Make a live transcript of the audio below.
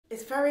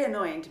It's very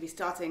annoying to be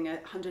starting a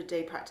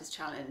 100-day practice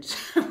challenge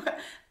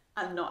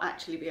and not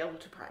actually be able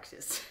to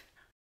practice.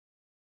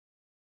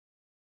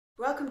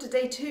 Welcome to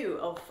day 2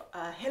 of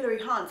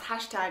Hilary Hahn's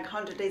hashtag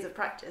 100 days of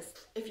practice.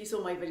 If you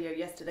saw my video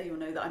yesterday, you'll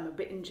know that I'm a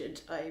bit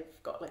injured. I've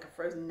got like a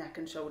frozen neck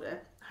and shoulder.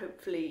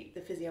 Hopefully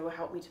the physio will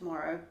help me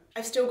tomorrow.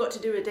 I've still got to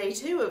do a day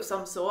 2 of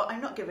some sort.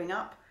 I'm not giving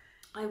up.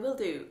 I will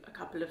do a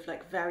couple of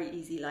like very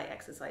easy light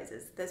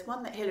exercises. There's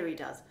one that Hilary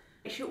does.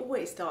 She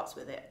always starts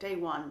with it, day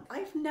 1.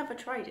 I've never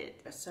tried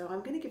it, so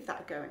I'm going to give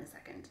that a go in a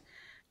second.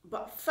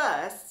 But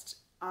first,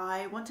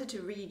 I wanted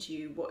to read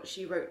you what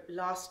she wrote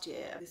last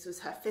year. This was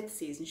her 5th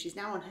season. She's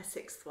now on her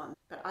 6th one,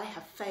 but I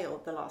have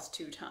failed the last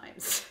 2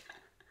 times.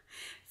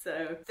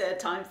 So 3rd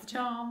time's the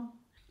charm.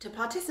 To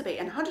participate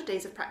in 100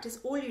 days of practice,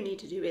 all you need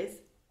to do is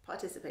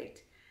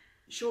participate.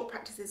 Short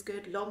practice is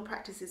good, long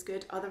practice is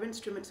good, other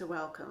instruments are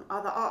welcome,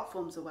 other art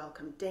forms are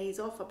welcome, days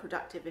off are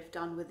productive if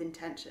done with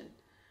intention.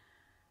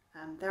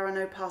 There are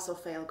no pass or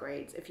fail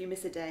grades. If you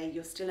miss a day,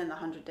 you're still in the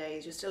 100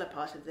 days, you're still a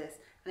part of this,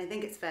 and I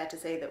think it's fair to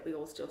say that we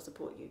all still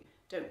support you.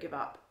 Don't give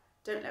up.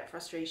 Don't let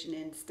frustration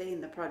in. Stay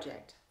in the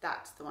project.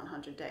 That's the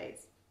 100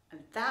 days. And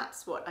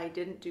that's what I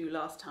didn't do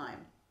last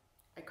time.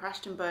 I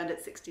crashed and burned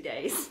at 60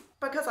 days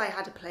because I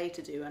had a play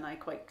to do and I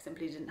quite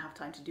simply didn't have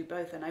time to do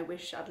both, and I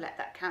wish I'd let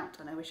that count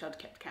and I wish I'd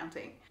kept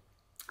counting.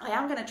 I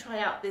am going to try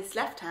out this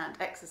left hand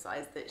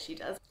exercise that she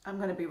does. I'm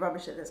going to be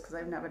rubbish at this because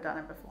I've never done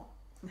it before.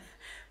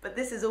 But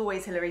this is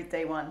always Hilary's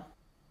day 1.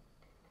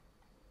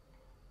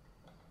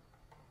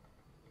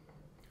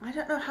 I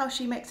don't know how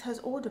she makes hers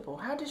audible.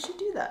 How does she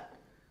do that?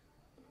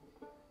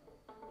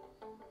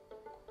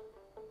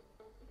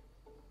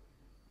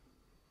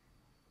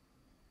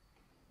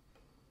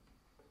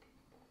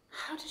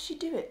 How does she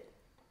do it?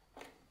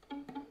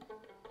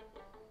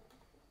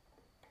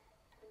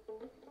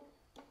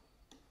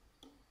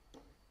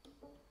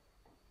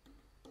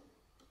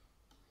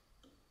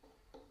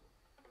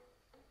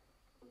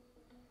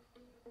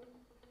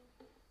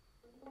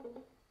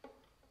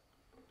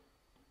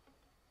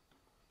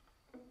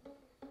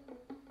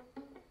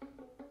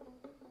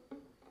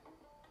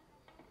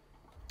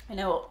 I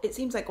know, it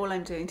seems like all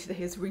I'm doing today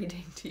is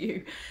reading to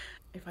you.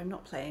 If I'm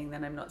not playing,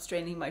 then I'm not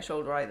straining my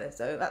shoulder either,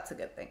 so that's a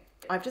good thing.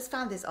 I've just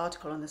found this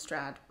article on the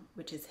Strad,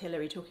 which is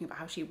Hilary talking about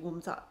how she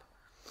warms up.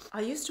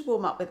 I used to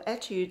warm up with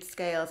etudes,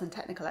 scales and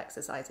technical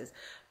exercises,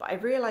 but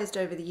I've realised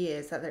over the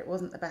years that it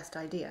wasn't the best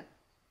idea.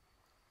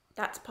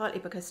 That's partly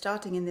because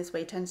starting in this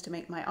way tends to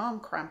make my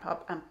arm cramp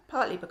up, and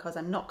partly because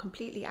I'm not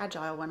completely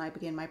agile when I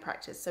begin my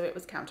practice, so it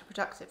was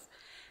counterproductive.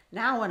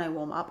 Now when I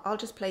warm up, I'll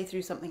just play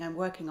through something I'm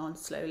working on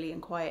slowly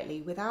and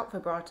quietly without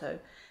vibrato,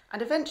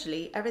 and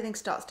eventually everything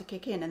starts to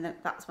kick in, and then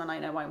that's when I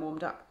know I'm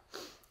warmed up.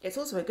 It's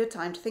also a good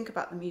time to think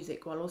about the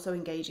music while also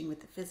engaging with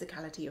the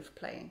physicality of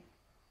playing.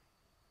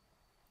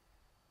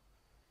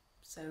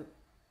 So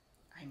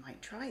I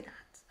might try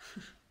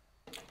that.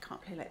 I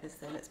can't play like this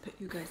though, let's put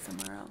you guys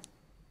somewhere else.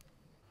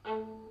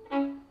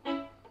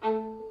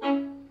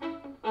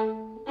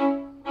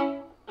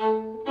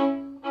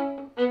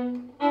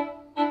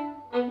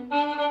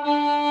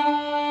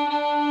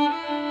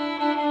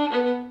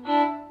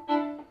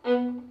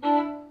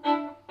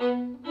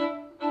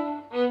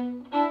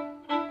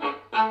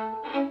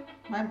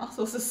 My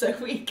muscles are so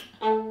weak.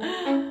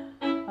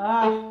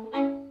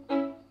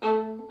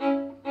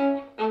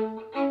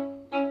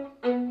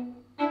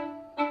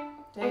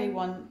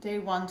 Day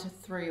 1 to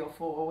 3 or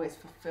 4 always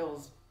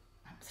feels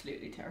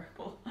absolutely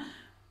terrible,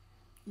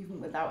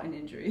 even without an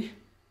injury.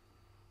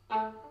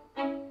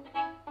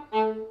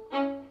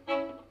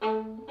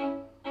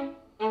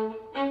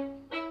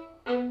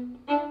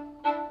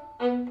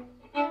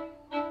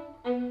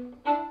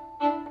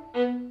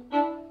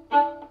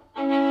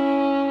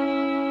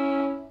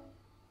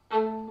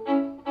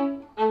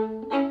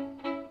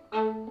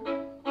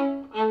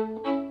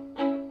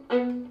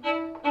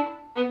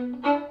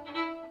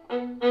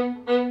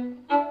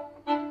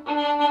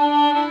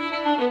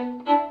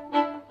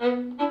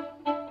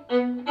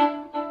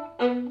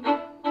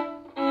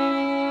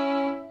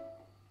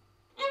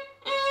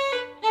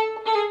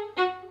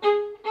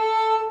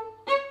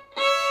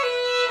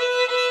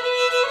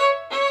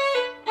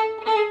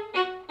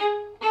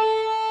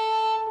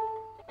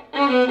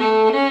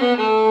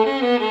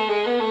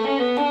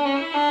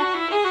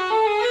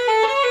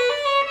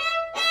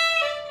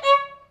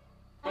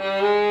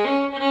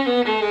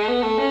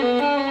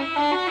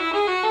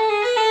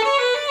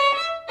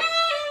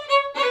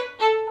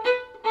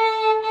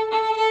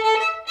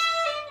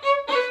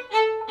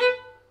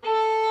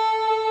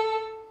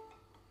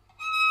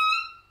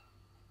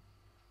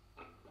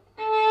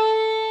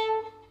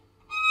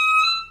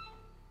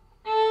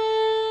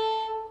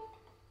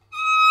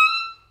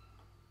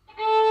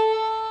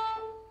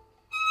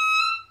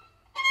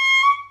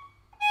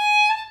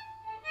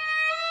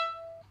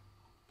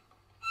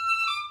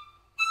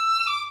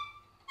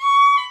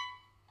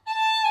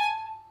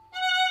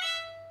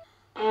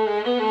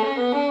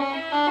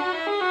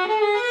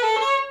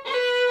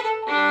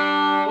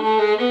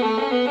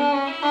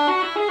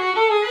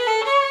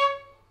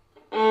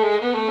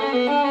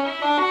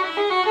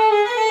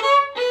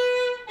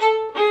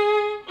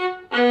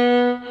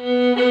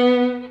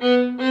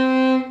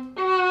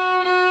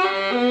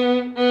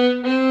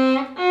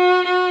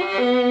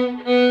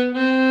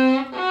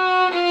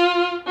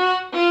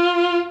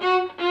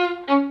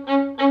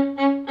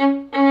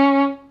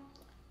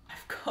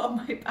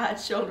 got my bad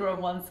shoulder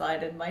on one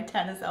side and my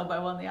tennis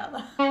elbow on the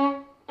other.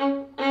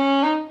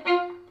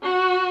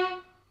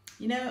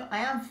 You know, I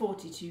am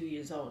 42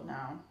 years old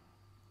now,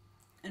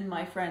 and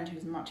my friend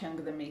who's much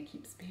younger than me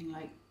keeps being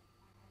like,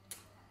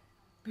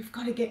 we've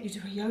got to get you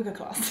to a yoga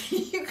class.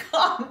 You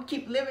can't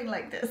keep living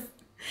like this.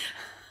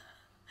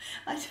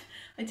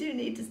 I do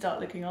need to start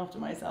looking after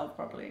myself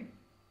properly.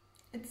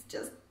 It's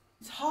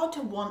hard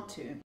to want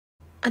to.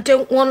 I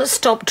don't want to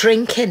stop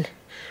drinking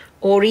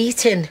or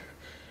eating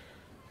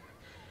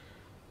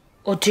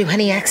or do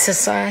any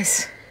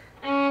exercise.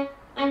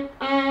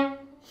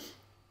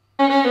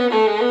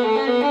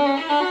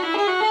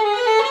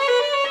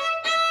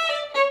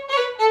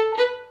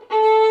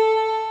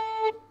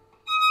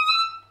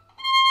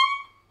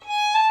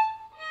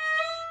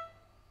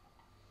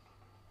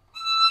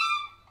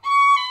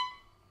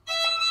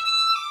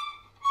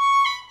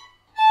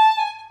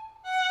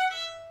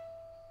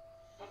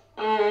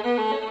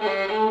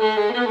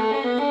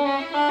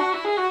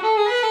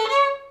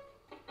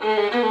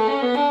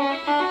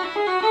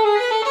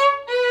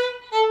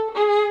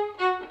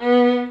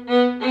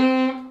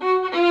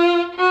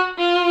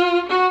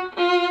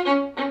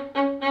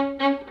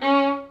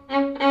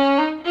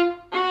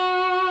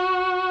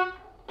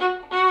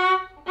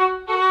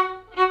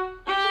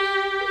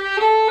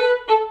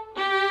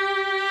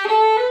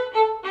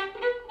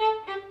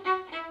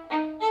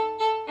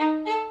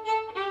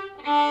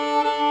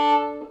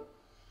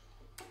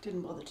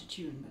 Didn't bother to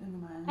tune, but never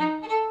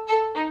mind.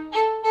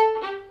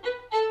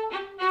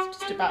 It's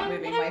just about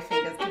moving my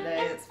fingers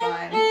today, it's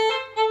fine.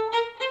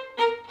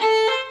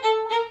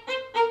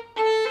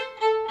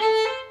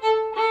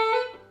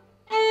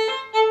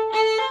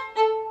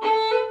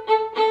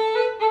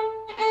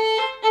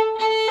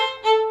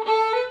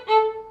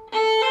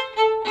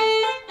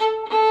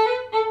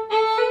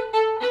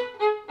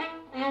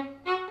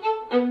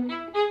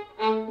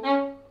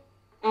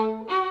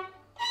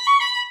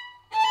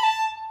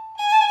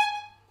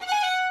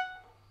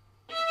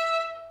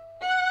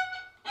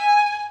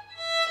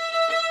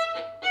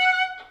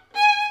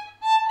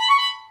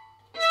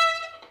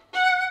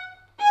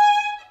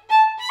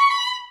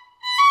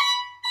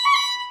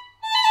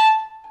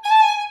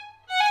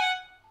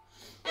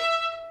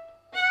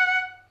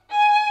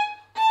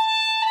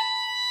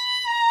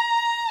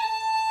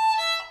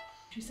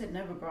 She said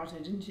no vibrato,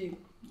 didn't she?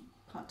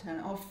 Can't turn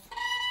it off.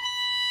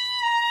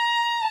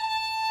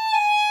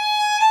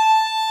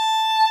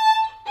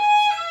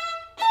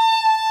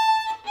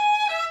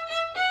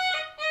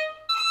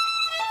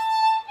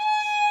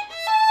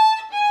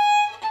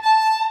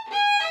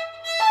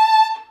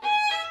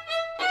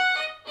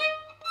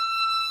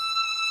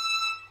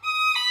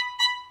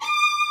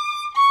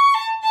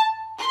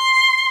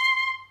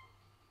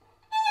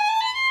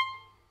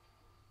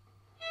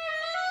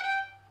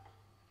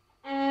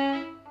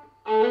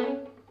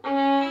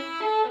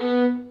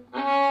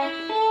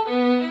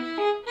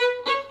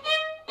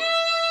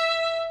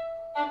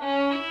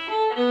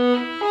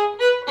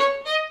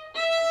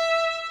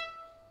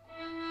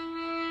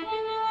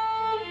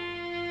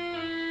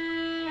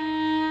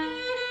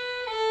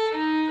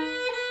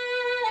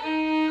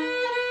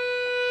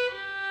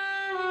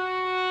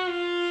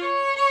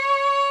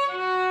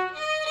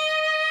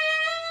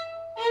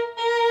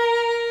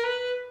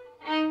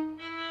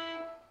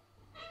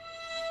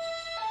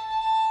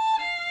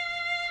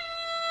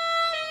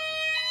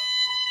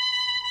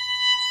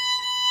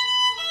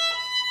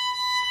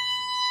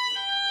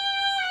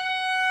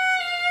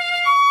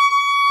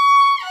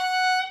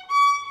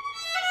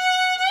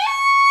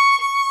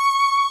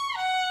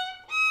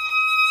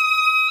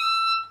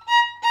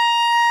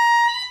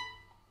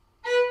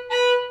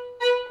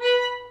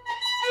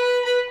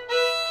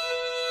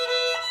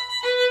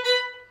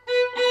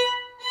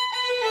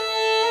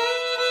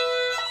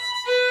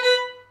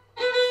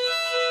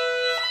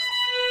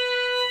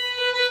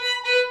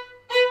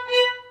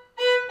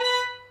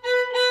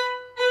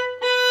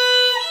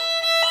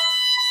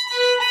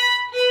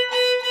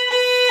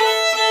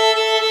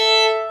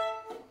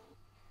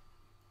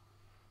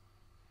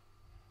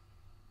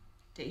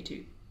 Day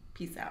 2.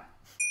 Peace out.